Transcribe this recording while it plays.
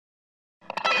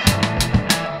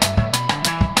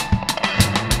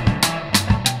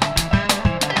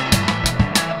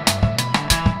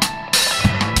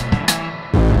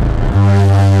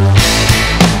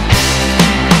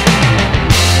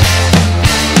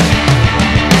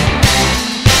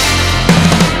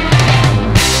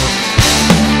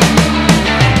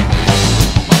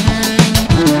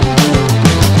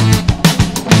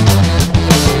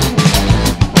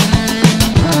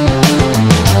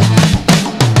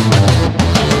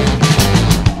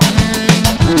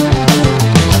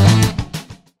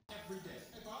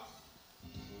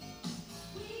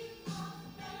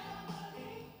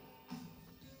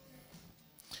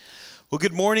Well,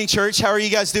 good morning, church. How are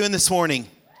you guys doing this morning?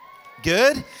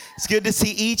 Good? It's good to see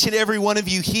each and every one of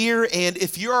you here. And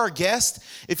if you're our guest,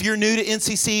 if you're new to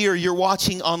NCC or you're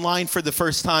watching online for the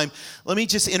first time, let me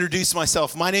just introduce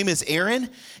myself. My name is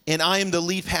Aaron, and I am the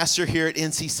lead pastor here at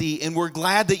NCC. And we're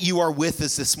glad that you are with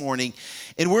us this morning.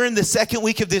 And we're in the second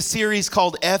week of this series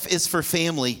called F is for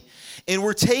Family. And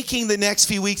we're taking the next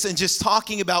few weeks and just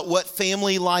talking about what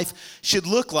family life should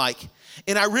look like.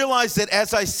 And I realize that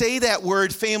as I say that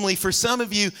word family, for some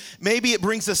of you, maybe it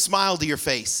brings a smile to your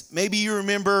face. Maybe you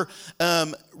remember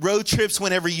road trips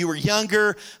whenever you were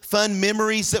younger, fun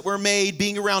memories that were made,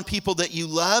 being around people that you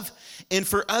love. And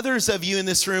for others of you in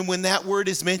this room, when that word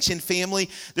is mentioned, family,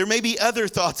 there may be other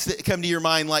thoughts that come to your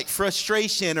mind, like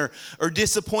frustration or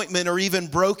disappointment or even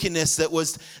brokenness that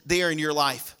was there in your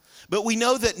life. But we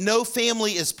know that no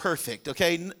family is perfect,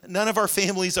 okay? None of our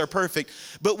families are perfect.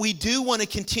 But we do want to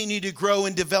continue to grow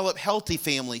and develop healthy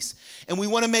families. And we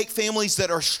want to make families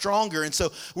that are stronger. And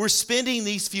so we're spending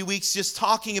these few weeks just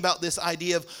talking about this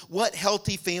idea of what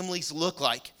healthy families look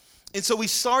like. And so we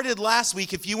started last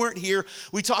week. If you weren't here,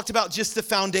 we talked about just the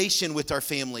foundation with our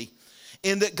family.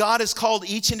 And that God has called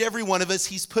each and every one of us.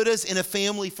 He's put us in a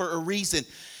family for a reason.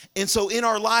 And so in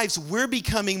our lives, we're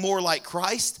becoming more like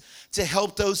Christ to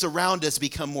help those around us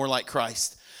become more like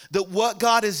Christ. That what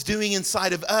God is doing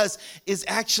inside of us is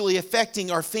actually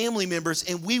affecting our family members,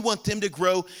 and we want them to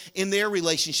grow in their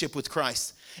relationship with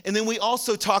Christ. And then we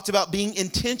also talked about being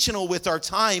intentional with our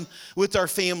time with our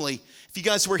family. If you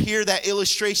guys were here, that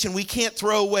illustration, we can't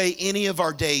throw away any of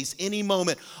our days, any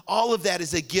moment. All of that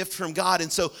is a gift from God. And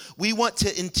so we want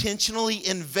to intentionally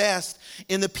invest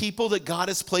in the people that God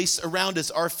has placed around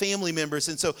us, our family members.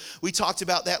 And so we talked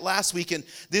about that last week. And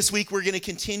this week we're going to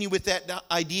continue with that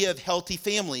idea of healthy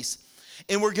families.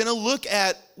 And we're going to look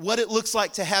at what it looks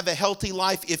like to have a healthy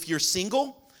life if you're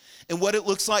single, and what it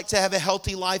looks like to have a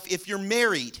healthy life if you're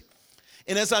married.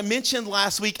 And as I mentioned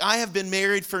last week, I have been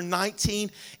married for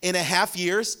 19 and a half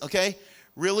years, okay?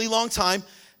 Really long time.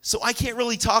 So I can't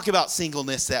really talk about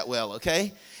singleness that well,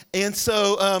 okay? And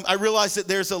so I realize that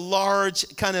there's a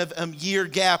large kind of year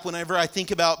gap whenever I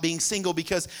think about being single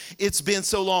because it's been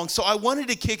so long. So I wanted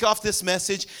to kick off this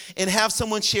message and have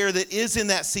someone share that is in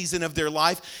that season of their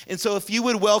life. And so if you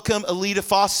would welcome Alita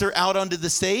Foster out onto the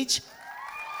stage.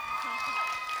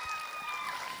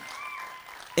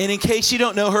 And in case you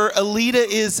don't know her, Alita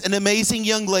is an amazing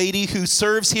young lady who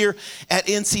serves here at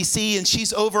NCC, and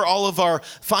she's over all of our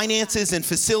finances and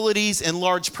facilities and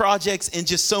large projects and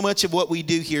just so much of what we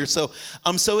do here. So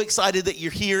I'm so excited that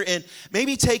you're here, and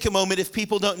maybe take a moment if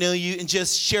people don't know you and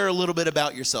just share a little bit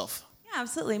about yourself. Yeah,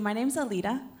 absolutely. My name's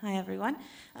Alita. Hi, everyone.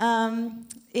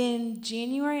 In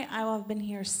January, I will have been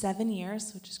here 7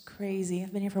 years, which is crazy.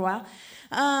 I've been here for a while.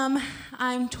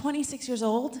 I'm 26 years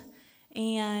old.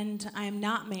 And I'm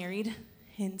not married,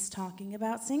 hence talking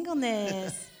about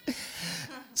singleness.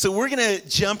 So we're going to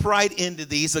jump right into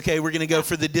these, okay? We're going to go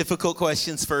for the difficult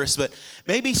questions first, but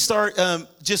maybe start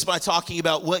just by talking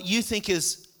about what you think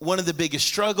is one of the biggest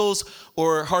struggles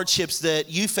or hardships that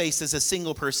you face as a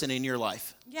single person in your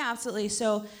life. Yeah, absolutely.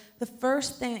 So the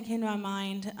first thing that came to my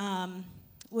mind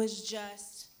was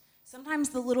just sometimes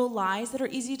the little lies that are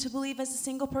easy to believe as a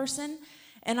single person.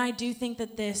 And I do think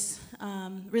that this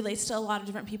relates to a lot of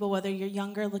different people, whether you're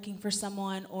younger looking for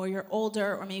someone or you're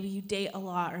older or maybe you date a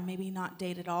lot or maybe not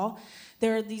date at all.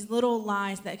 There are these little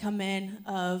lies that come in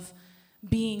of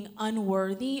being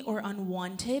unworthy or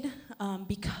unwanted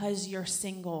because you're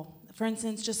single. For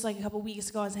instance, just like a couple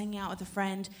weeks ago, I was hanging out with a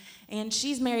friend, and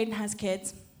she's married and has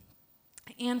kids.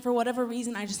 And for whatever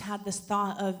reason, I just had this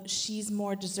thought of she's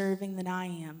more deserving than I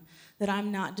am, that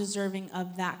I'm not deserving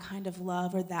of that kind of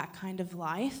love or that kind of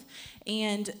life.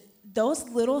 And those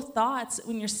little thoughts,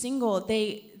 when you're single,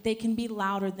 they can be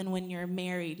louder than when you're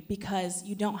married because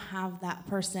you don't have that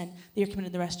person that you're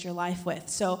committed the rest of your life with.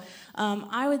 So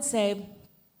I would say,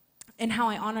 and how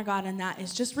I honor God in that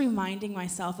is just reminding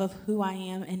myself of who I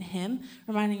am in Him,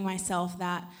 reminding myself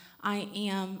that I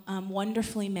am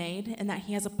wonderfully made and that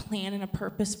He has a plan and a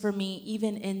purpose for me,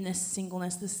 even in this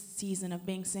singleness, this season of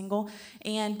being single,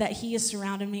 and that He has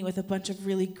surrounded me with a bunch of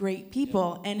really great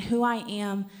people, and who I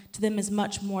am to them is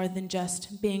much more than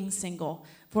just being single.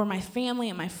 For my family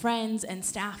and my friends and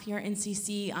staff here at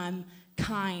NCC, I'm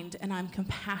kind and I'm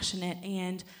compassionate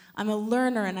and I'm a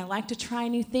learner and I like to try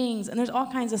new things, and there's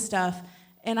all kinds of stuff,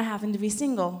 and I happen to be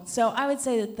single. So I would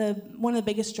say that one of the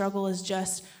biggest struggle is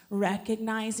just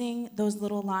recognizing those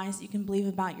little lies that you can believe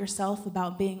about yourself,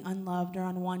 about being unloved or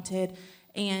unwanted,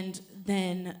 and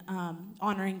then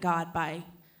honoring God by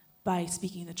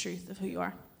speaking the truth of who you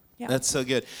are. Yeah. That's so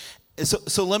good.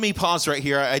 So let me pause right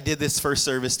here. I did this first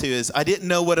service too. Is I didn't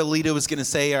know what Alita was going to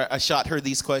say. I shot her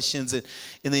these questions, and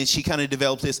then she kind of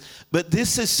developed this. But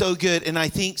this is so good, and I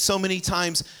think so many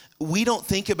times we don't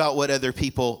think about what other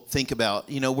people think about.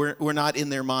 You know, we're not in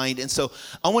their mind. And so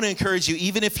I want to encourage you,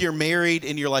 even if you're married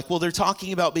and you're like, well, they're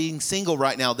talking about being single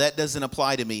right now. That doesn't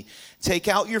apply to me. Take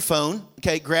out your phone,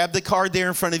 okay? Grab the card there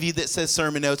in front of you that says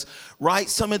sermon notes. Write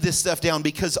some of this stuff down,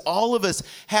 because all of us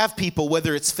have people,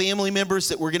 whether it's family members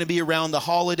that we're going to be around the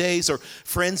holidays or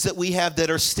friends that we have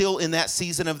that are still in that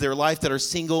season of their life that are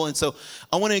single. And so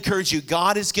I want to encourage you,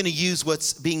 God is going to use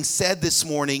what's being said this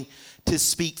morning to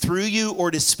speak through you or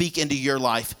to speak into your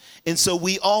life. And so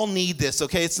we all need this,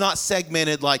 okay? It's not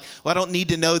segmented like, well, I don't need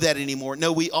to know that anymore.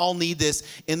 No, we all need this.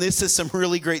 And this is some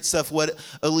really great stuff what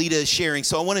Alita is sharing.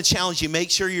 So I want to challenge you,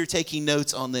 make sure you're taking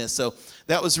notes on this. So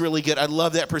that was really good. I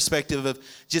love that perspective of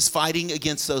just fighting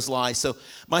against those lies. So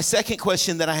my second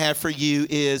question that I have for you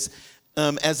is,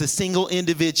 as a single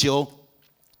individual,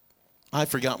 I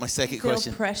forgot my second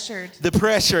question. Feel pressured. The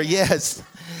pressure, yes.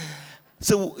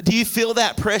 So do you feel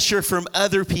that pressure from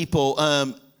other people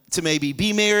to maybe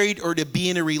be married or to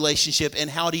be in a relationship, and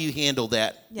how do you handle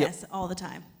that? Yes, yep. All the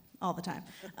time.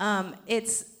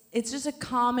 It's just a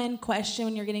common question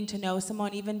when you're getting to know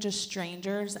someone, even just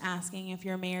strangers asking if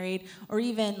you're married, or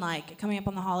even like coming up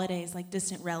on the holidays, like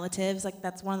distant relatives. Like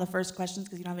that's one of the first questions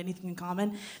because you don't have anything in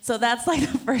common. So that's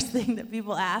like the first thing that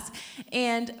people ask.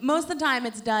 And most of the time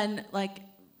it's done like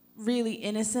really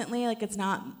innocently, like it's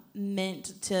not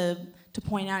meant to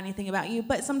point out anything about you,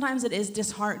 but sometimes it is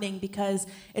disheartening because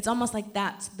it's almost like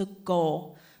that's the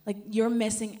goal. Like you're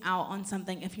missing out on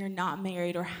something if you're not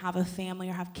married or have a family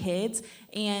or have kids.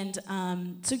 And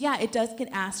so yeah, it does get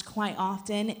asked quite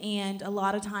often, and a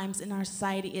lot of times in our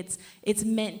society it's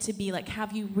meant to be like,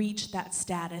 have you reached that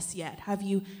status yet? Have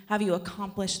you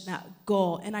accomplished that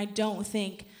goal? And I don't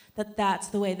think that that's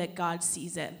the way that God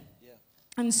sees it. Yeah.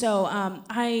 And so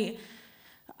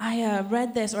I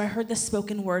read this, or I heard this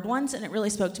spoken word once, and it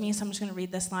really spoke to me, so I'm just going to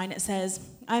read this line. It says,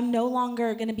 I'm no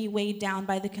longer going to be weighed down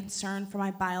by the concern for my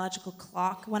biological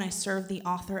clock when I serve the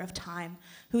author of time,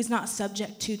 who is not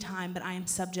subject to time, but I am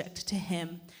subject to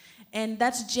him. And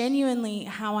that's genuinely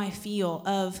how I feel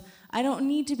of, I don't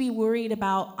need to be worried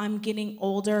about I'm getting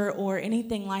older or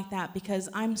anything like that, because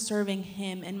I'm serving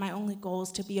him, and my only goal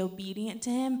is to be obedient to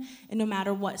him, and no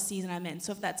matter what season I'm in.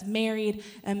 So if that's married,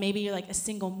 and maybe you're like a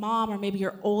single mom, or maybe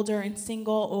you're older and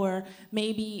single, or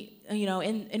maybe, you know,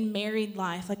 in married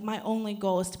life, like my only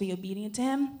goal is to be obedient to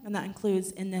him, and that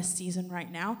includes in this season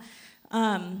right now.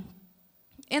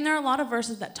 And there are a lot of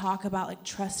verses that talk about like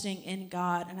trusting in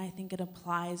God, and I think it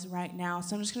applies right now.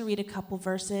 So I'm just going to read a couple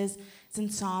verses. It's in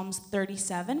Psalms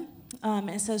 37.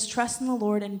 It says, trust in the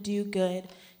Lord and do good.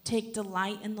 Take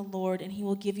delight in the Lord, and he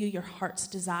will give you your heart's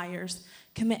desires.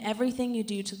 Commit everything you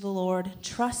do to the Lord.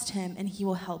 Trust him, and he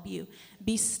will help you.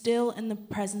 Be still in the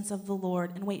presence of the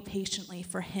Lord and wait patiently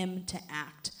for him to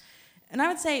act. And I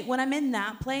would say when I'm in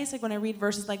that place, like when I read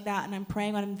verses like that and I'm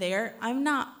praying when I'm there, I'm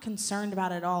not concerned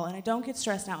about it at all. And I don't get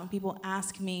stressed out when people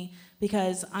ask me,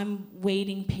 because I'm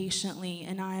waiting patiently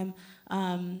and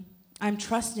I'm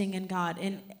trusting in God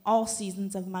in all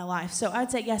seasons of my life. So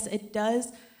I'd say, yes, it does.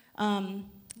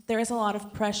 There is a lot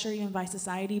of pressure even by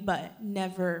society, but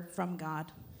never from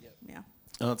God. Yep. Yeah.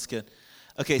 Oh, that's good.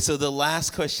 Okay, so the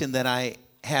last question that I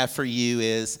have for you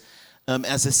is,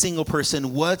 as a single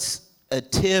person, what's a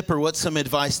tip or what's some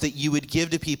advice that you would give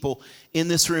to people in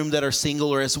this room that are single,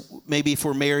 or as maybe if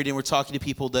we're married and we're talking to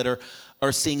people that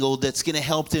are single, that's going to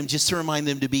help them, just to remind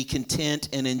them to be content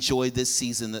and enjoy this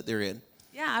season that they're in?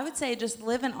 Yeah, I would say just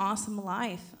live an awesome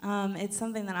life. It's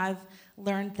something that I've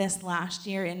learned this last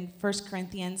year. In 1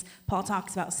 Corinthians, Paul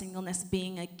talks about singleness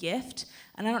being a gift.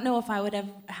 And I don't know if I would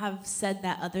have said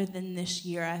that other than this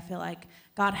year. I feel like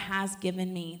God has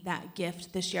given me that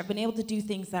gift this year. I've been able to do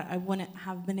things that I wouldn't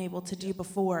have been able to do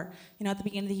before. You know, at the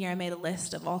beginning of the year, I made a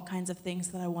list of all kinds of things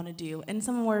that I want to do. And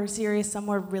some were serious, some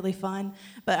were really fun.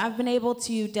 But I've been able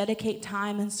to dedicate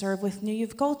time and serve with New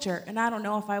Youth Culture. And I don't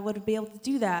know if I would be able to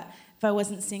do that if I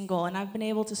wasn't single. And I've been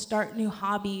able to start new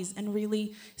hobbies and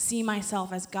really see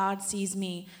myself as God sees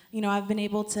me. You know, I've been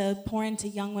able to pour into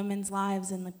young women's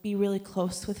lives and like be really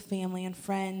close with family and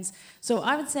friends. So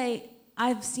I would say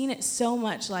I've seen it so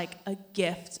much like a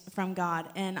gift from God,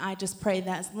 and I just pray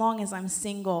that as long as I'm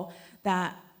single,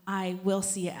 that I will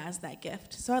see it as that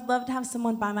gift. So I'd love to have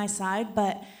someone by my side,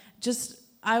 but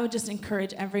I would just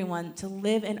encourage everyone to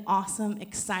live an awesome,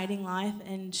 exciting life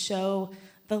and show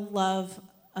the love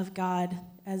of God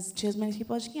to as many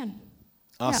people as you can.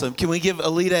 Awesome. Yeah. Can we give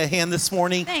Alita a hand this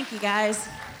morning? Thank you, guys.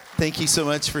 Thank you so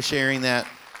much for sharing that.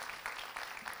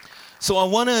 So I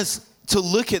want us to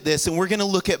look at this, and we're going to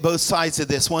look at both sides of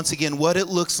this. Once again, what it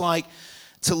looks like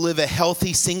to live a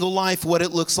healthy single life, what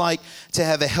it looks like to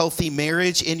have a healthy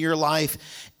marriage in your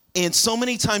life. And so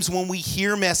many times when we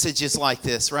hear messages like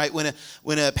this, right,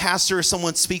 when a pastor or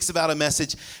someone speaks about a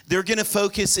message, they're going to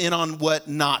focus in on what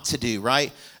not to do,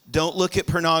 right? Don't look at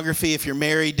pornography if you're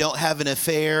married. Don't have an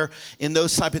affair and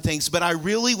those type of things. But I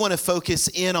really want to focus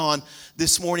in on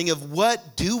this morning of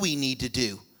what do we need to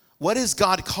do? What is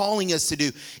God calling us to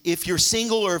do? If you're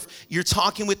single or if you're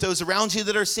talking with those around you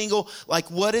that are single, like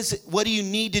what do you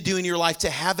need to do in your life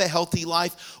to have a healthy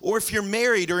life? Or if you're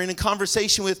married or in a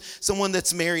conversation with someone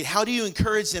that's married, how do you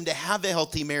encourage them to have a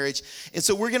healthy marriage? And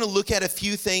so we're going to look at a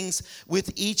few things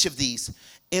with each of these.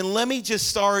 And let me just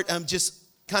start just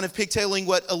kind of pigtailing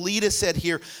what Alita said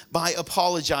here by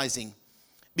apologizing.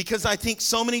 Because I think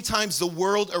so many times the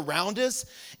world around us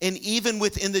and even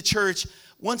within the church,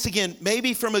 once again,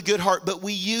 maybe from a good heart, but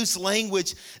we use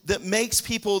language that makes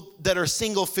people that are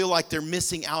single feel like they're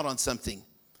missing out on something,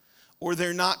 or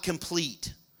they're not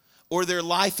complete, or their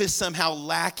life is somehow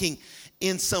lacking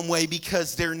in some way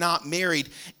because they're not married.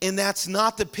 And that's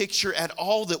not the picture at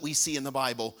all that we see in the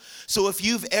Bible. So if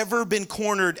you've ever been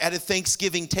cornered at a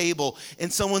Thanksgiving table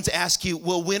and someone's asked you,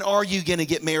 well, when are you going to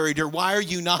get married? Or why are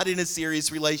you not in a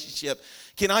serious relationship?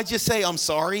 Can I just say I'm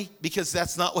sorry? Because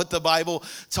that's not what the Bible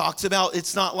talks about.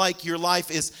 It's not like your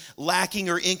life is lacking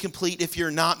or incomplete if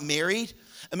you're not married.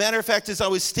 A matter of fact, as I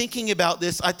was thinking about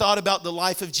this, I thought about the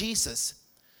life of Jesus.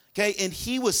 Okay, and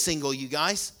he was single, you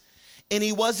guys. And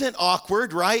he wasn't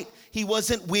awkward, right? He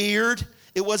wasn't weird.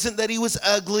 It wasn't that he was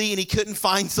ugly and he couldn't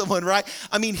find someone, right?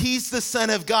 I mean, he's the Son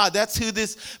of God. That's who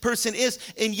this person is.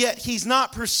 And yet he's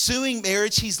not pursuing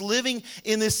marriage. He's living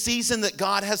in this season that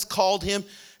God has called him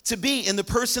to be. And the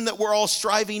person that we're all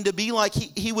striving to be like,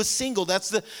 he was single. That's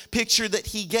the picture that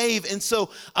he gave. And so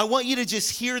I want you to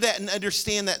just hear that and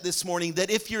understand that this morning,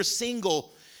 that if you're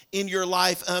single in your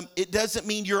life, it doesn't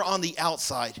mean you're on the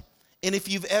outside. And if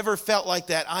you've ever felt like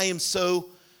that, I am so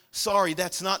sorry.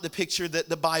 That's not the picture that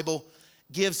the Bible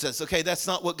gives us, okay? That's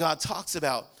not what God talks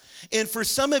about. And for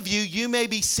some of you, you may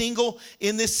be single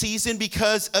in this season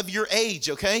because of your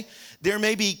age, okay? There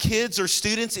may be kids or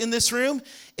students in this room,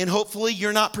 and hopefully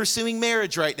you're not pursuing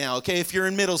marriage right now, okay? If you're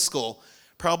in middle school,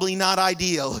 probably not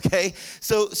ideal, okay?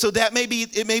 So that may be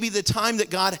the time that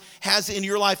God has in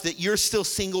your life that you're still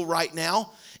single right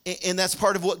now. And that's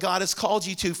part of what God has called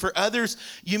you to. For others,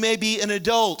 you may be an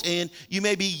adult and you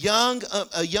may be young,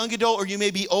 a young adult, or you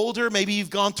may be older. Maybe you've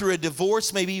gone through a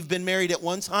divorce. Maybe you've been married at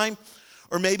one time,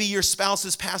 or maybe your spouse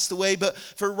has passed away. But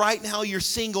for right now, you're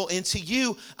single. And to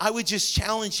you, I would just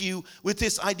challenge you with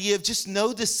this idea of just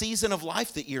know the season of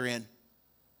life that you're in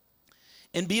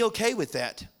and be okay with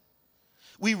that.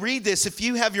 We read this. If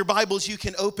you have your Bibles, you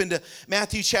can open to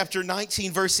Matthew chapter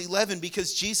 19, verse 11,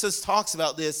 because Jesus talks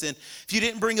about this. And if you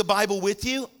didn't bring a Bible with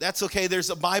you, that's okay. There's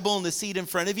a Bible in the seat in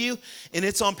front of you, and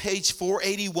it's on page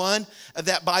 481 of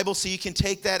that Bible, so you can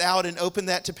take that out and open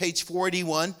that to page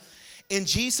 481. And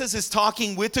Jesus is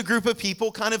talking with a group of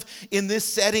people kind of in this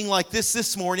setting like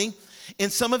this morning. And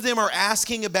some of them are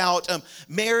asking about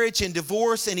marriage and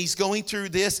divorce, and he's going through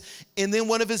this. And then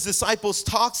one of his disciples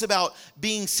talks about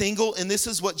being single, and this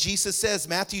is what Jesus says.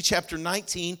 Matthew chapter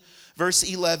 19, verse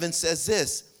 11 says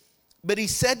this. But he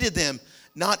said to them,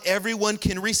 not everyone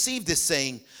can receive this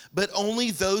saying, but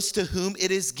only those to whom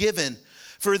it is given.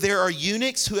 For there are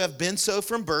eunuchs who have been so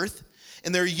from birth,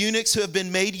 and there are eunuchs who have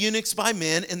been made eunuchs by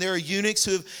men, and there are eunuchs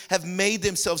who have made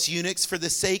themselves eunuchs for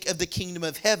the sake of the kingdom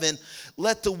of heaven.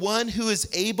 Let the one who is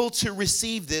able to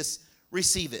receive this,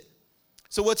 receive it.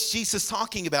 So what's Jesus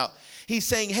talking about? He's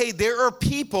saying, hey, there are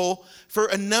people for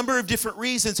a number of different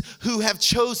reasons who have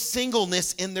chose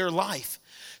singleness in their life.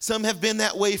 Some have been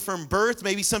that way from birth,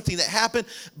 maybe something that happened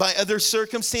by other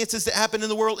circumstances that happened in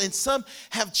the world, and some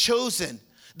have chosen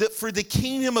that for the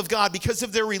kingdom of God, because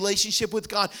of their relationship with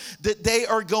God, that they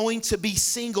are going to be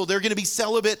single. They're going to be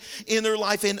celibate in their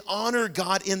life and honor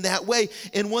God in that way.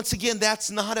 And once again, that's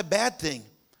not a bad thing.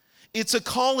 It's a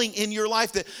calling in your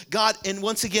life that God, and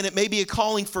once again, it may be a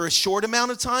calling for a short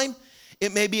amount of time.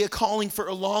 It may be a calling for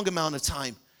a long amount of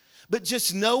time. But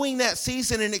just knowing that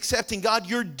season and accepting, God,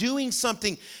 you're doing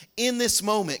something in this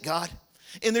moment, God.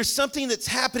 And there's something that's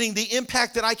happening, the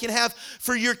impact that I can have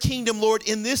for your kingdom, Lord,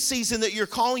 in this season that you're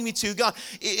calling me to. God,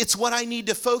 it's what I need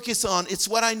to focus on. It's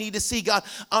what I need to see. God,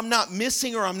 I'm not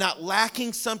missing or I'm not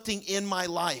lacking something in my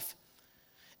life.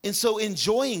 And so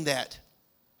enjoying that.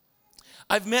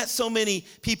 I've met so many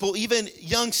people, even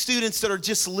young students, that are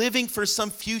just living for some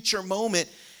future moment,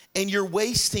 and you're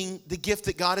wasting the gift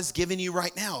that God has given you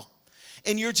right now.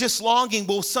 And you're just longing,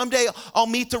 well, someday I'll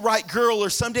meet the right girl,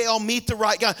 or someday I'll meet the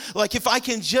right guy. Like if I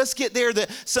can just get there, that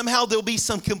somehow there'll be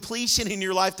some completion in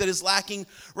your life that is lacking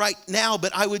right now.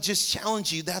 But I would just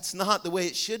challenge you, that's not the way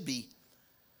it should be.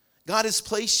 God has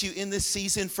placed you in this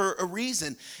season for a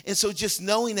reason. And so just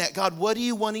knowing that, God, what are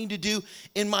you wanting to do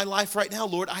in my life right now?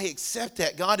 Lord, I accept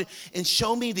that, God, and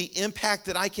show me the impact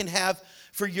that I can have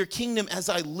for your kingdom as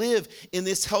I live in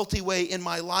this healthy way in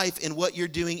my life and what you're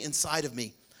doing inside of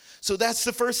me. So that's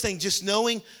the first thing, just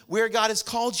knowing where God has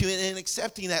called you and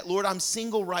accepting that. Lord, I'm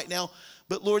single right now,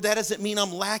 but Lord, that doesn't mean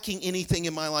I'm lacking anything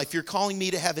in my life. You're calling me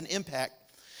to have an impact.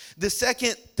 The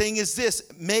second thing is this,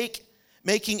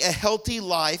 making a healthy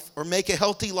life, or make a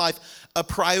healthy life a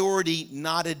priority,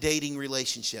 not a dating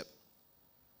relationship.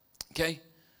 Okay?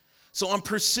 So I'm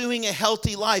pursuing a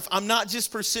healthy life. I'm not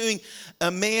just pursuing a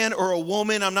man or a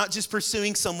woman. I'm not just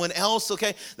pursuing someone else,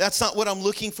 okay? That's not what I'm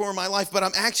looking for in my life, but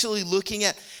I'm actually looking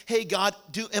at, hey, God,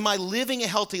 am I living a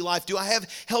healthy life? Do I have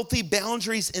healthy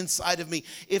boundaries inside of me?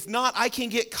 If not, I can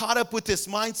get caught up with this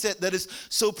mindset that is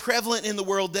so prevalent in the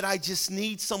world that I just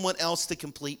need someone else to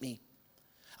complete me.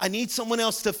 I need someone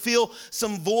else to fill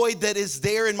some void that is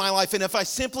there in my life. And if I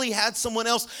simply had someone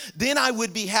else, then I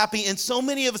would be happy. And so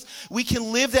many of us, we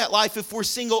can live that life if we're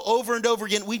single over and over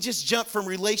again. We just jump from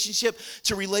relationship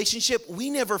to relationship.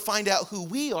 We never find out who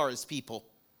we are as people.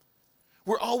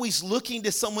 We're always looking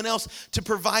to someone else to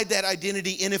provide that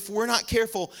identity. And if we're not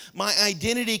careful, my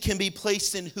identity can be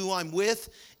placed in who I'm with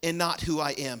and not who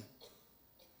I am.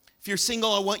 If you're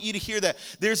single, I want you to hear that.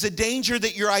 There's a danger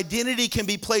that your identity can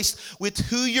be placed with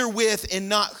who you're with and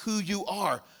not who you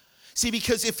are. See,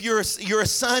 because if you're a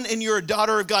son and you're a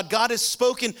daughter of God, God has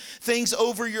spoken things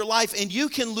over your life, and you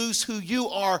can lose who you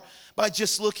are by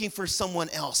just looking for someone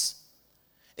else.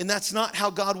 And that's not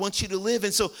how God wants you to live.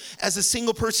 And so as a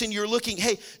single person, you're looking,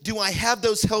 hey, do I have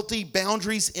those healthy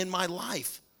boundaries in my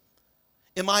life?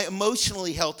 Am I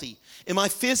emotionally healthy? Am I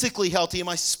physically healthy? Am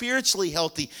I spiritually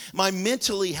healthy? Am I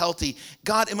mentally healthy?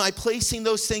 God, am I placing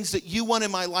those things that you want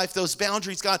in my life, those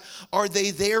boundaries, God, are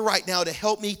they there right now to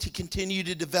help me to continue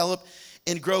to develop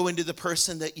and grow into the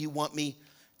person that you want me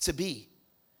to be?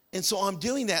 And so I'm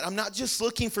doing that. I'm not just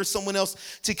looking for someone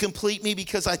else to complete me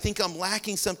because I think I'm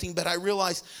lacking something, but I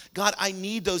realize, God, I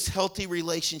need those healthy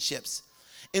relationships.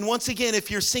 And once again,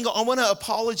 if you're single, I want to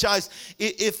apologize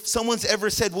if someone's ever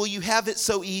said, well, you have it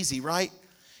so easy, right?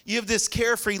 You have this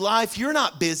carefree life. You're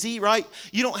not busy, right?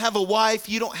 You don't have a wife.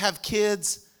 You don't have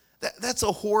kids. That's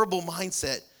a horrible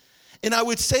mindset. And I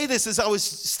would say this as I was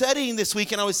studying this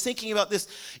week and I was thinking about this.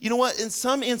 You know what? In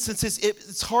some instances,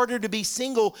 it's harder to be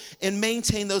single and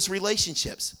maintain those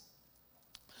relationships.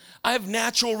 I have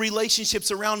natural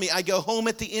relationships around me. I go home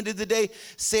at the end of the day.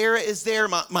 Sarah is there.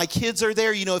 My kids are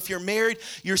there. You know, if you're married,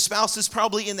 your spouse is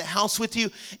probably in the house with you.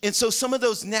 And so some of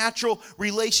those natural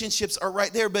relationships are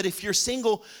right there. But if you're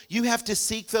single, you have to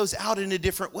seek those out in a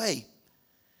different way.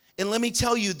 And let me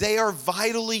tell you, they are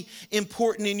vitally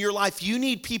important in your life. You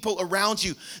need people around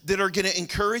you that are going to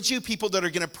encourage you, people that are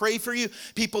going to pray for you,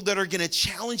 people that are going to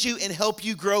challenge you and help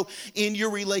you grow in your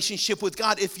relationship with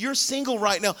God. If you're single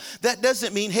right now, that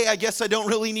doesn't mean, hey, I guess I don't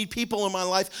really need people in my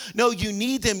life. No, you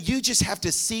need them. You just have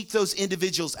to seek those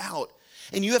individuals out.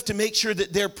 And you have to make sure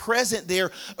that they're present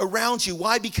there around you.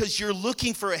 Why? Because you're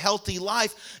looking for a healthy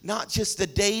life, not just a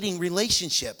dating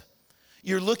relationship.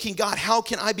 You're looking, God, how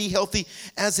can I be healthy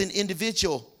as an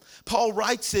individual? Paul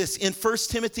writes this in 1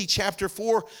 Timothy chapter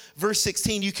 4, verse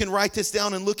 16. You can write this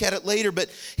down and look at it later,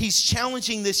 but he's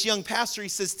challenging this young pastor. He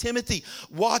says, Timothy,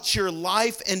 watch your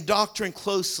life and doctrine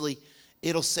closely.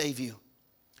 It'll save you.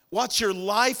 Watch your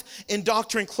life and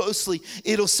doctrine closely.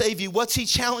 It'll save you. What's he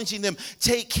challenging them?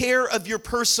 Take care of your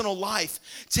personal life.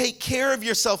 Take care of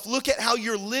yourself. Look at how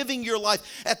you're living your life,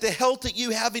 at the health that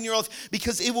you have in your life,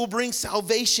 because it will bring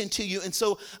salvation to you. And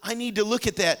so I need to look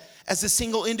at that as a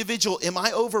single individual. Am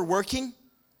I overworking?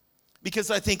 Because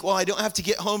I think, well, I don't have to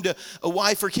get home to a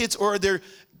wife or kids, or are there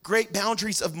great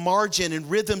boundaries of margin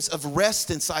and rhythms of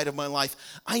rest inside of my life?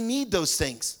 I need those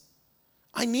things.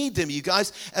 I need them, you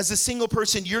guys. As a single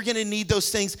person, you're going to need those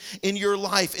things in your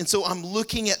life. And so I'm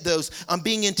looking at those. I'm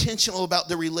being intentional about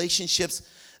the relationships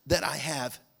that I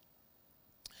have.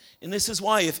 And this is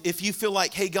why if you feel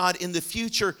like, hey, God, in the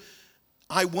future,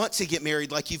 I want to get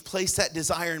married, like you've placed that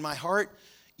desire in my heart,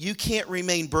 you can't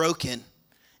remain broken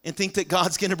and think that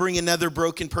God's going to bring another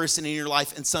broken person in your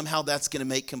life and somehow that's going to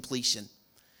make completion.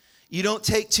 You don't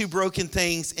take two broken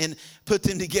things and put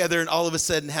them together and all of a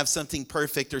sudden have something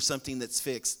perfect or something that's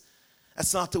fixed.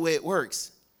 That's not the way it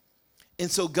works.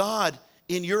 And so God,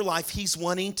 in your life, he's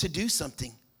wanting to do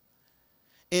something.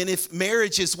 And if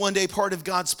marriage is one day part of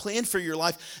God's plan for your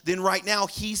life, then right now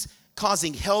he's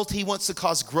causing health. He wants to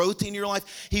cause growth in your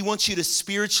life. He wants you to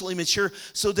spiritually mature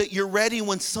so that you're ready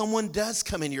when someone does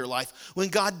come in your life. When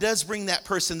God does bring that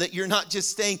person, that you're not just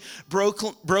staying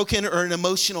broken or an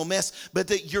emotional mess, but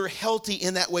that you're healthy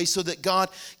in that way so that God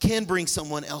can bring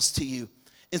someone else to you.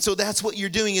 And so that's what you're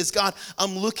doing is, God,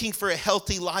 I'm looking for a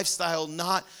healthy lifestyle,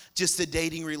 not just a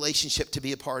dating relationship to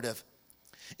be a part of.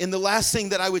 And the last thing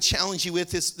that I would challenge you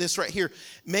with is this right here.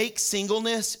 Make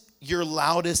singleness your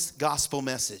loudest gospel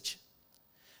message.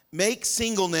 Make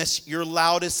singleness your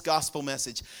loudest gospel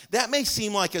message. That may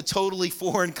seem like a totally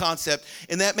foreign concept,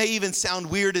 and that may even sound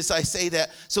weird as I say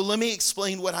that. So let me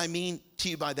explain what I mean to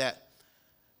you by that.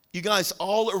 You guys,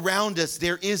 all around us,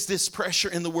 there is this pressure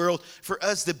in the world for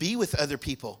us to be with other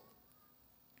people.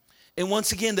 And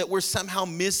once again, that we're somehow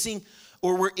missing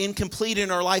or we're incomplete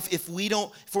in our life if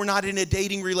we're not in a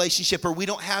dating relationship, or we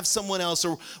don't have someone else,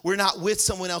 or we're not with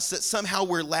someone else, that somehow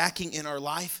we're lacking in our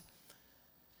life.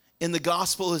 And the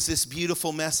gospel is this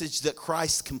beautiful message that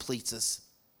Christ completes us.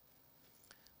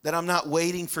 That I'm not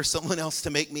waiting for someone else to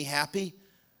make me happy.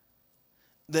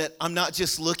 That I'm not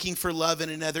just looking for love in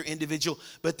another individual,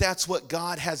 but that's what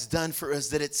God has done for us,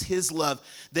 that it's His love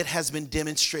that has been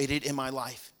demonstrated in my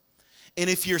life. And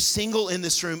if you're single in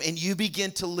this room and you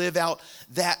begin to live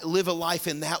a life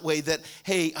in that way, that,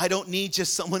 hey, I don't need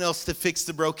just someone else to fix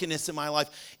the brokenness in my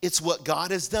life. It's what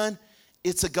God has done.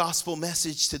 It's a gospel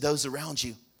message to those around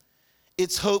you.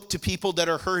 It's hope to people that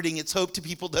are hurting. It's hope to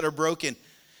people that are broken.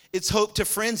 It's hope to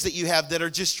friends that you have that are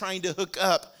just trying to hook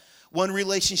up one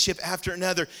relationship after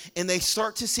another. And they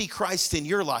start to see Christ in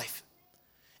your life.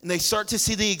 And they start to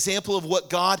see the example of what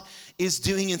God is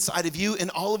doing inside of you. And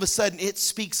all of a sudden, it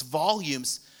speaks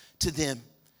volumes to them.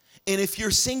 And if you're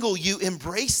single, you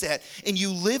embrace that. And you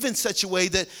live in such a way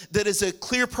that is a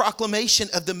clear proclamation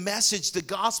of the message, the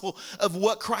gospel of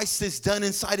what Christ has done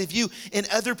inside of you. And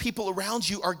other people around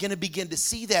you are going to begin to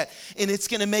see that. And it's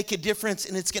going to make a difference,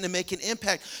 and it's going to make an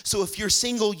impact. So if you're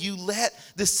single, you let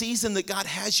the season that God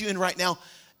has you in right now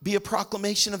be a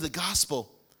proclamation of the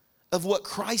gospel, of what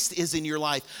Christ is in your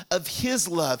life, of His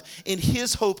love and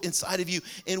His hope inside of you,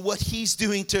 and what He's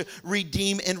doing to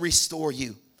redeem and restore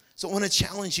you. So I want to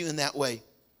challenge you in that way.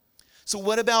 So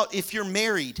what about if you're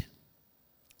married?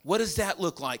 What does that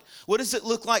look like? What does it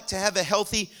look like to have a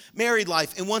healthy married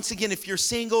life? And once again, if you're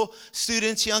single,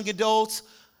 students, young adults,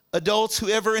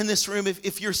 whoever in this room,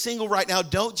 if you're single right now,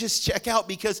 don't just check out,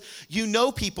 because you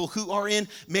know people who are in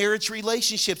marriage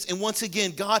relationships. And once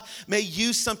again, God may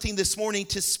use something this morning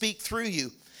to speak through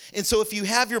you. And so if you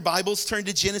have your Bibles, turn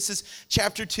to Genesis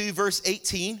chapter 2, verse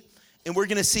 18. And we're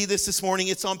going to see this morning.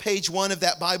 It's on page 1 of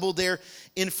that Bible there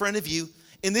in front of you.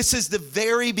 And this is the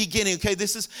very beginning, okay?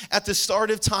 This is at the start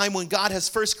of time when God has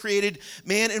first created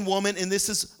man and woman. And this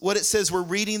is what it says. We're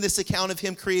reading this account of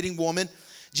Him creating woman.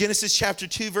 Genesis chapter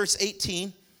 2, verse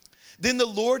 18. Then the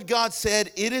Lord God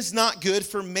said, "It is not good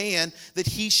for man that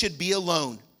he should be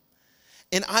alone.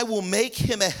 And I will make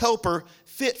him a helper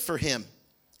fit for him."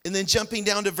 And then jumping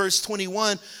down to verse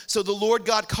 21, so the Lord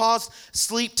God caused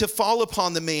sleep to fall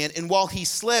upon the man, and while he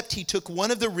slept, He took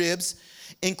one of the ribs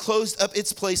and closed up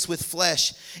its place with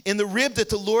flesh. And the rib that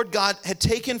the Lord God had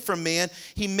taken from man,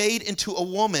 He made into a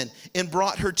woman and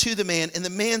brought her to the man. And the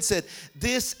man said,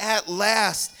 "This at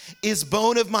last is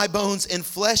bone of my bones and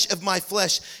flesh of my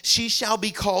flesh. She shall be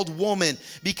called woman,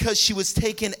 because she was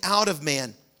taken out of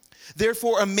man.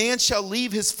 Therefore a man shall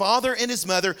leave his father and his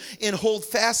mother and hold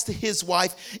fast to his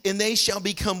wife, and they shall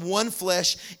become one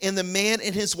flesh. And the man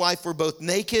and his wife were both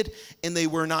naked, and they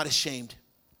were not ashamed."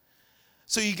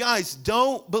 So you guys,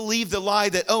 don't believe the lie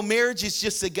that, marriage is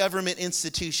just a government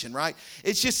institution, right?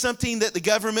 It's just something that the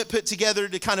government put together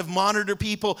to kind of monitor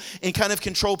people and kind of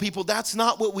control people. That's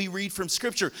not what we read from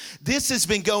Scripture. This has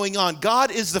been going on.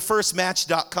 God is the first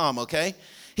Match.com, okay?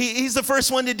 He's the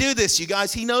first one to do this, you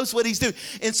guys. He knows what He's doing.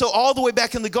 And so all the way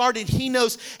back in the garden, He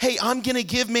knows, hey, I'm going to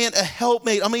give man a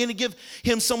helpmate. I'm going to give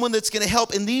him someone that's going to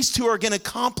help. And these two are going to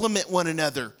complement one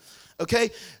another,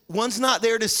 okay? One's not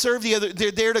there to serve the other.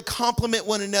 They're there to complement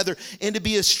one another and to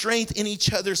be a strength in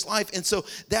each other's life. And so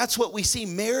that's what we see.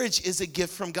 Marriage is a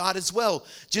gift from God as well,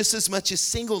 just as much as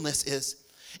singleness is.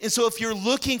 And so if you're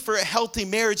looking for a healthy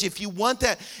marriage, if you want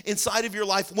that inside of your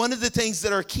life, one of the things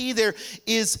that are key there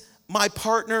is, my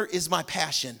partner is my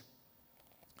passion.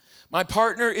 My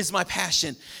partner is my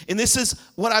passion. And this is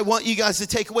what I want you guys to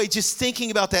take away, just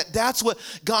thinking about that. That's what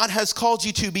God has called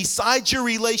you to. Besides your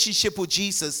relationship with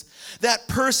Jesus, that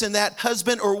person, that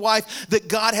husband or wife that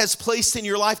God has placed in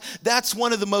your life, that's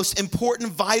one of the most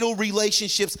important, vital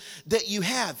relationships that you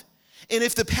have. And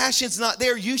if the passion's not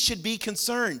there, you should be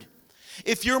concerned.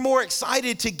 if you're more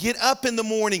excited to get up in the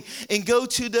morning and go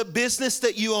to the business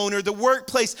that you own or the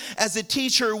workplace as a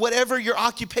teacher or whatever your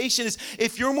occupation is,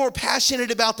 if you're more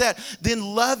passionate about that than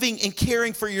loving and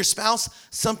caring for your spouse,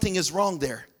 something is wrong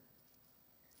there.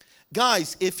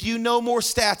 Guys, if you know more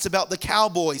stats about the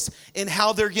Cowboys and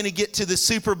how they're going to get to the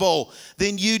Super Bowl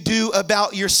than you do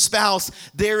about your spouse,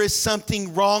 there is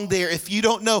something wrong there. If you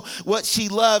don't know what she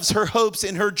loves, her hopes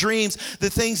and her dreams, the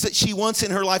things that she wants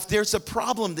in her life, there's a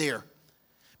problem there.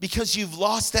 Because you've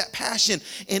lost that passion.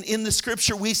 And in the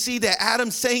scripture, we see that Adam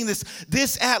saying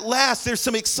this at last, there's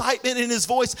some excitement in his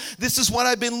voice. This is what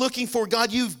I've been looking for.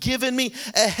 God, you've given me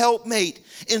a helpmate.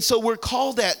 And so we're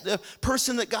called that. The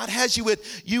person that God has you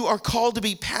with, you are called to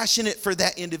be passionate for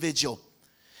that individual.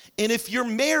 And if you're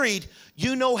married,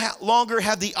 you no longer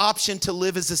have the option to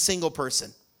live as a single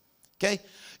person. Okay?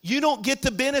 You don't get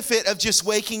the benefit of just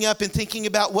waking up and thinking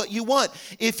about what you want.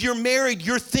 If you're married,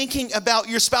 you're thinking about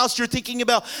your spouse. You're thinking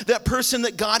about that person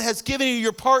that God has given you,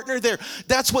 your partner there.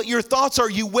 That's what your thoughts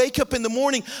are. You wake up in the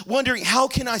morning wondering, how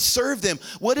can I serve them?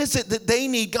 What is it that they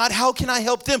need? God, how can I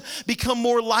help them become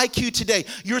more like you today?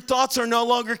 Your thoughts are no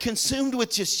longer consumed with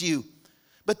just you,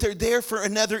 but they're there for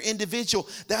another individual.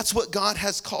 That's what God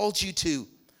has called you to.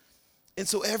 And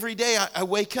so every day I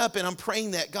wake up and I'm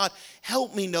praying that, God,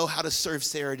 help me know how to serve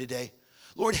Sarah today.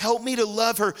 Lord, help me to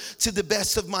love her to the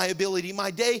best of my ability. My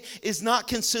day is not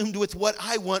consumed with what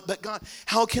I want, but God,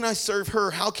 how can I serve her?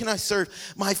 How can I serve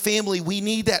my family? We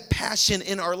need that passion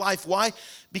in our life. Why?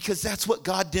 Because that's what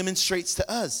God demonstrates to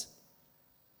us.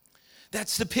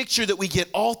 That's the picture that we get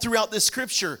all throughout the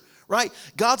scripture, right?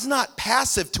 God's not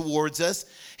passive towards us.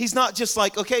 He's not just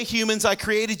like, okay, humans, I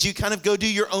created you, kind of go do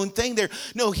your own thing there.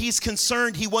 No, he's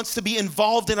concerned. He wants to be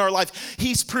involved in our life.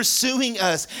 He's pursuing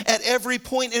us at every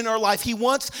point in our life. He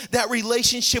wants that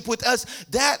relationship with us.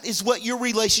 That is what your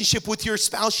relationship with your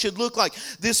spouse should look like.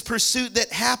 This pursuit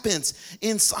that happens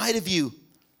inside of you.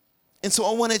 And so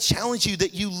I want to challenge you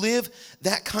that you live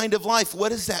that kind of life. What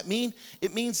does that mean?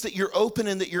 It means that you're open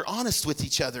and that you're honest with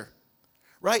each other.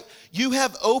 Right? You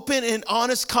have open and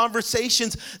honest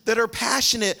conversations that are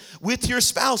passionate with your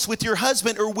spouse, with your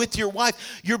husband, or with your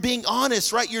wife. You're being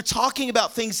honest, right? You're talking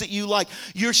about things that you like.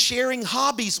 You're sharing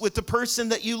hobbies with the person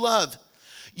that you love.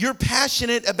 You're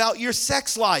passionate about your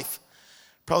sex life.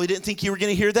 Probably didn't think you were going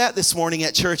to hear that this morning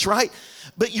at church, right?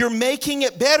 But you're making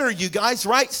it better, you guys,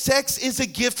 right? Sex is a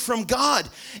gift from God.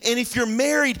 And if you're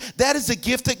married, that is a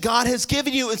gift that God has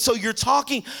given you. And so you're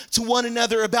talking to one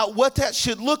another about what that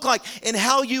should look like and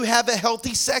how you have a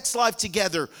healthy sex life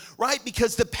together, right?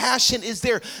 Because the passion is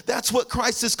there. That's what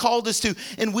Christ has called us to.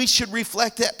 And we should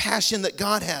reflect that passion that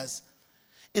God has.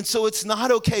 And so it's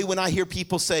not okay when I hear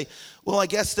people say, well, I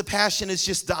guess the passion has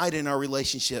just died in our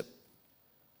relationship.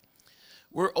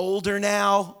 We're older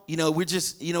now, we're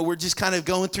just kind of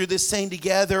going through this thing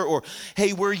together, or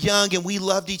hey, we're young and we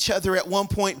loved each other at one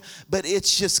point, but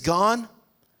it's just gone.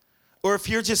 Or if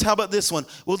you're just, how about this one?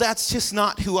 Well, that's just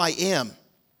not who I am.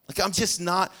 Like, I'm just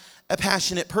not a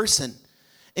passionate person.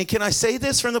 And can I say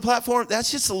this from the platform?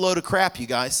 That's just a load of crap, you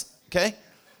guys, okay?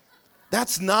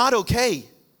 That's not okay.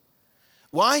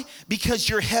 Why? Because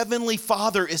your heavenly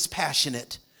Father is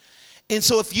passionate. And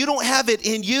so if you don't have it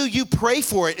in you, you pray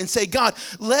for it and say, God,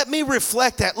 let me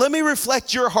reflect that. Let me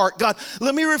reflect your heart, God.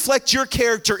 Let me reflect your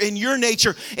character and your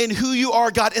nature and who you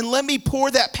are, God. And let me pour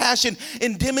that passion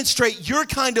and demonstrate your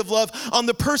kind of love on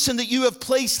the person that you have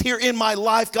placed here in my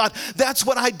life, God. That's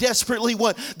what I desperately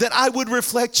want, that I would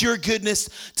reflect your goodness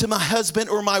to my husband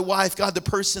or my wife, God, the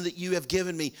person that you have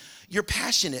given me. You're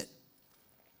passionate.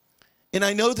 And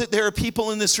I know that there are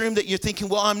people in this room that you're thinking,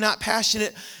 well, I'm not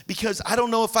passionate because I don't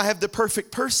know if I have the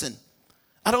perfect person.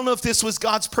 I don't know if this was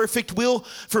God's perfect will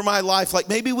for my life. Like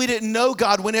maybe we didn't know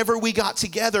God whenever we got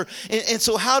together. And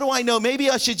so how do I know? Maybe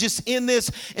I should just end this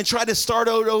and try to start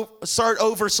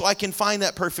over so I can find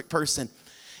that perfect person.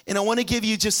 And I want to give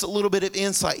you just a little bit of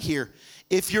insight here.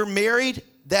 If you're married,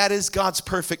 that is God's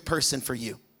perfect person for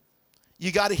you.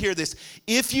 You got to hear this.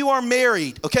 If you are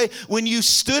married, okay, when you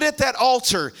stood at that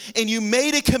altar and you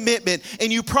made a commitment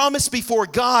and you promised before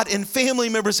God and family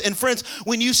members and friends,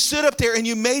 when you stood up there and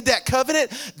you made that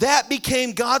covenant, that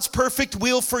became God's perfect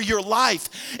will for your life.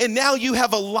 And now you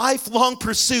have a lifelong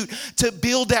pursuit to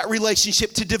build that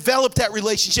relationship, to develop that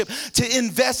relationship, to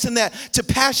invest in that, to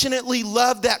passionately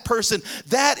love that person.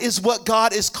 That is what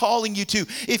God is calling you to.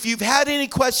 If you've had any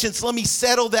questions, let me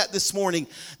settle that this morning,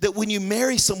 that when you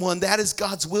marry someone, that is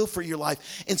God's will for your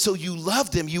life. And so you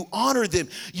love them, you honor them,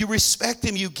 you respect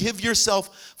them, you give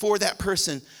yourself for that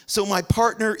person. So my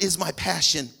partner is my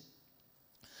passion.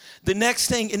 The next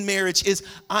thing in marriage is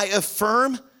I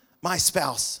affirm my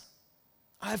spouse.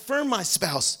 I affirm my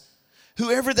spouse.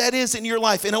 whoever that is in your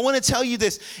life. And I want to tell you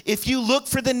this, if you look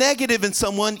for the negative in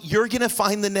someone, you're going to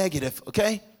find the negative,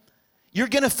 okay? You're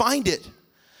going to find it.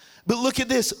 But look at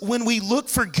this, when we look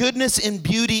for goodness and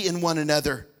beauty in one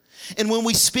another, and when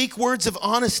we speak words of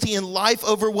honesty and life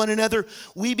over one another,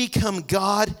 we become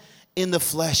God in the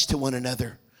flesh to one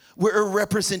another. We're a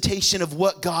representation of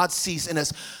what God sees in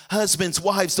us. Husbands,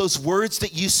 wives, those words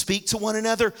that you speak to one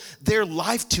another, they're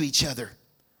life to each other.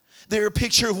 They're a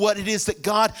picture of what it is that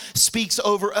God speaks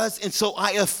over us. And so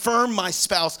I affirm my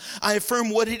spouse. I affirm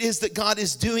what it is that God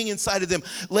is doing inside of them.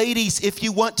 Ladies, if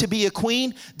you want to be a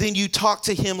queen, then you talk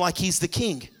to him like he's the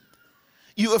king.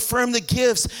 You affirm the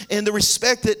gifts and the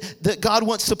respect that God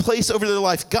wants to place over their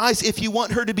life. Guys, if you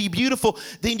want her to be beautiful,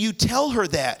 then you tell her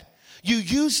that. You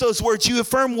use those words. You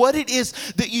affirm what it is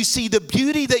that you see, the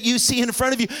beauty that you see in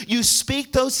front of you. You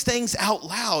speak those things out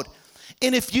loud.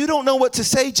 And if you don't know what to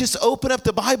say, just open up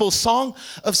the Bible, Song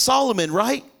of Solomon,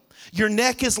 right? Your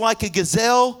neck is like a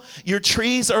gazelle. Your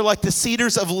trees are like the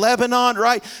cedars of Lebanon,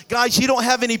 right? Guys, you don't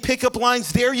have any pickup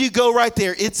lines. There you go right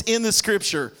there. It's in the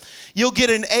scripture. You'll get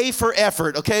an A for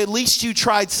effort, okay? At least you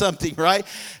tried something, right?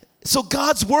 So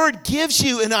God's word gives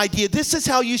you an idea. This is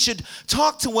how you should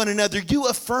talk to one another. You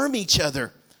affirm each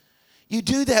other. You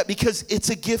do that because it's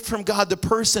a gift from God. The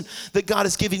person that God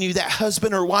has given you, that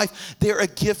husband or wife, they're a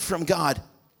gift from God.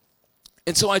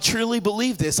 And so I truly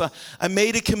believe this. I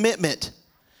made a commitment.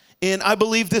 And I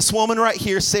believe this woman right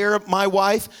here, Sarah, my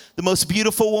wife, the most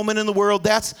beautiful woman in the world,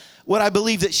 that's what I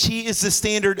believe, that she is the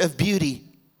standard of beauty.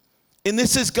 And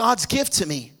this is God's gift to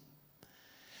me.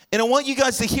 And I want you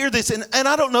guys to hear this. And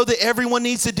I don't know that everyone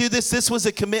needs to do this. This was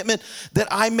a commitment that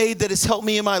I made that has helped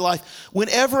me in my life.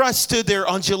 Whenever I stood there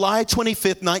on July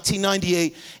 25th,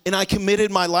 1998, and I committed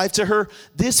my life to her,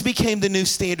 this became the new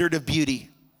standard of beauty.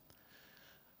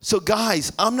 So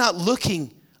guys, I'm not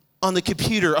looking on the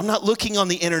computer. I'm not looking on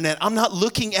the internet. I'm not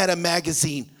looking at a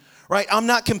magazine. Right? I'm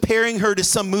not comparing her to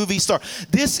some movie star.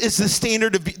 This is the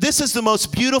standard of, this is the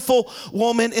most beautiful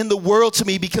woman in the world to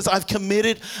me because I've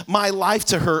committed my life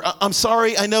to her. I'm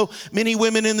sorry, I know many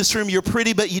women in this room, you're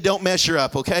pretty, but you don't measure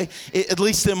up, okay? At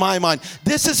least in my mind.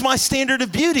 This is my standard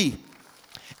of beauty.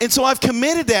 And so I've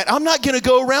committed that. I'm not going to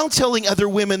go around telling other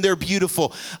women they're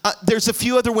beautiful. There's a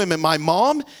few other women, my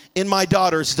mom and my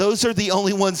daughters. Those are the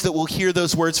only ones that will hear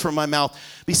those words from my mouth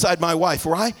beside my wife.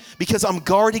 Why? Because I'm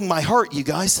guarding my heart, you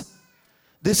guys.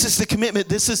 This is the commitment.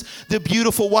 This is the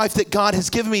beautiful wife that God has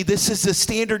given me. This is the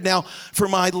standard now for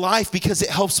my life because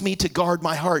it helps me to guard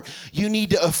my heart. You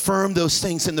need to affirm those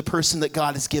things in the person that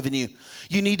God has given you.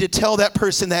 You need to tell that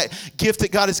person that gift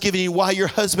that God has given you, why your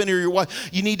husband or your wife,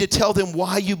 you need to tell them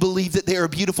why you believe that they are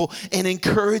beautiful and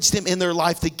encourage them in their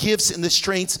life, the gifts and the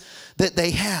strengths that they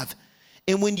have.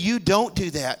 And when you don't do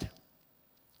that,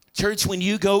 church, when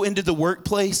you go into the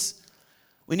workplace,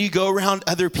 when you go around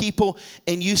other people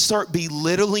and you start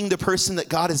belittling the person that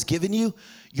God has given you,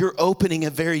 you're opening a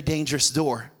very dangerous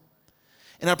door.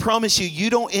 And I promise you, you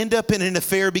don't end up in an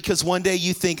affair because one day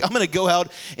you think, I'm going to go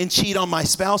out and cheat on my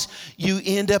spouse. You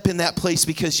end up in that place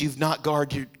because you've not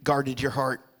guarded your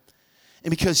heart. And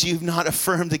because you've not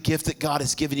affirmed the gift that God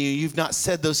has given you. You've not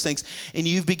said those things. And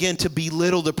you've begun to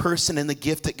belittle the person and the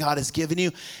gift that God has given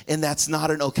you. And that's not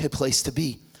an okay place to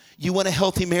be. You want a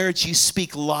healthy marriage, you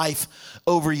speak life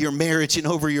over your marriage and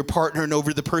over your partner and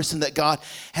over the person that God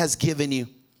has given you.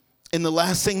 And the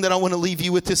last thing that I want to leave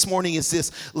you with this morning is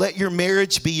this. Let your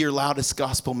marriage be your loudest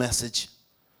gospel message.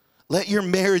 Let your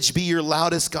marriage be your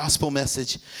loudest gospel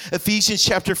message. Ephesians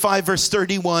chapter 5, verse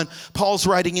 31, Paul's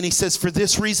writing and he says, for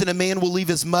this reason a man will leave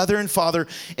his mother and father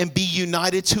and be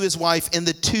united to his wife, and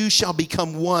the two shall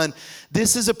become one.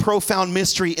 This is a profound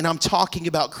mystery, and I'm talking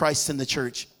about Christ in the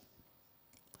church.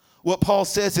 What Paul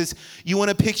says is, you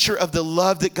want a picture of the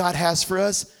love that God has for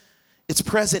us? It's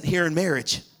present here in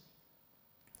marriage.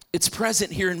 It's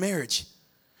present here in marriage.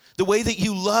 The way that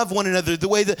you love one another, the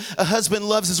way that a husband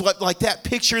loves is what, like that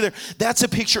picture there, that's a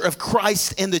picture of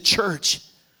Christ and the church,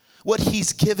 what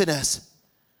he's given us.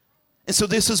 And so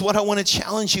this is what I want to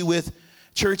challenge you with,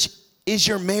 church. Is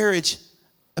your marriage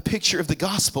a picture of the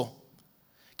gospel?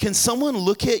 Can someone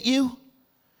look at you?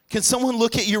 Can someone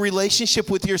look at your relationship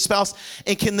with your spouse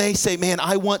and can they say, man,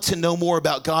 I want to know more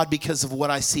about God because of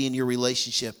what I see in your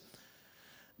relationship?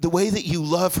 The way that you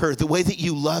love her, the way that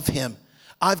you love him.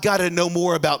 I've got to know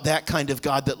more about that kind of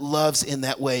God that loves in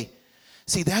that way.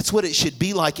 See, that's what it should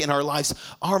be like in our lives.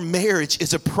 Our marriage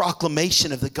is a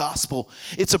proclamation of the gospel.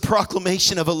 It's a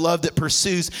proclamation of a love that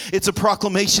pursues. It's a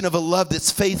proclamation of a love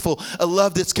that's faithful, a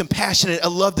love that's compassionate, a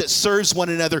love that serves one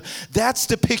another. That's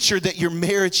the picture that your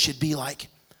marriage should be like.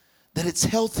 That it's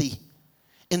healthy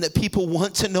and that people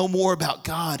want to know more about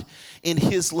God and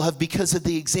his love because of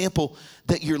the example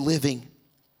that you're living.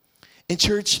 And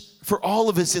church, for all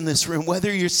of us in this room,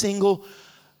 whether you're single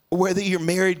or whether you're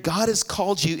married, God has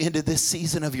called you into this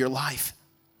season of your life.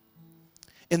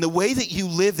 And the way that you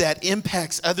live that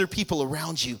impacts other people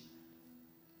around you.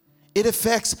 It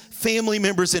affects family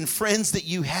members and friends that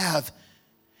you have.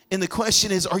 And the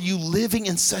question is, are you living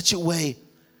in such a way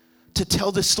to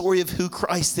tell the story of who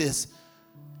Christ is,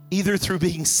 either through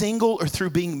being single or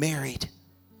through being married?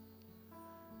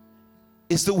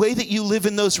 Is the way that you live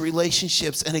in those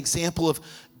relationships an example of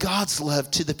God's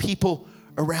love to the people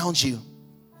around you?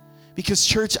 Because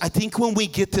church, I think when we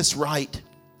get this right,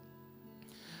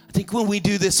 I think when we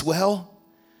do this well,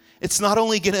 it's not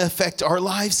only going to affect our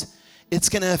lives, it's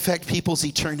going to affect people's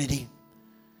eternity.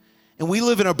 And we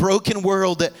live in a broken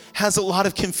world that has a lot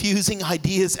of confusing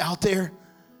ideas out there.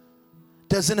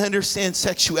 Doesn't understand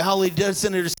sexuality,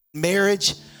 doesn't understand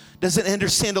marriage, doesn't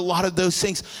understand a lot of those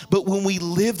things. But when we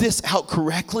live this out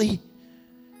correctly,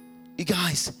 you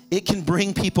guys, it can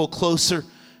bring people closer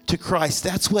to Christ.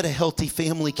 That's what a healthy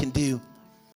family can do.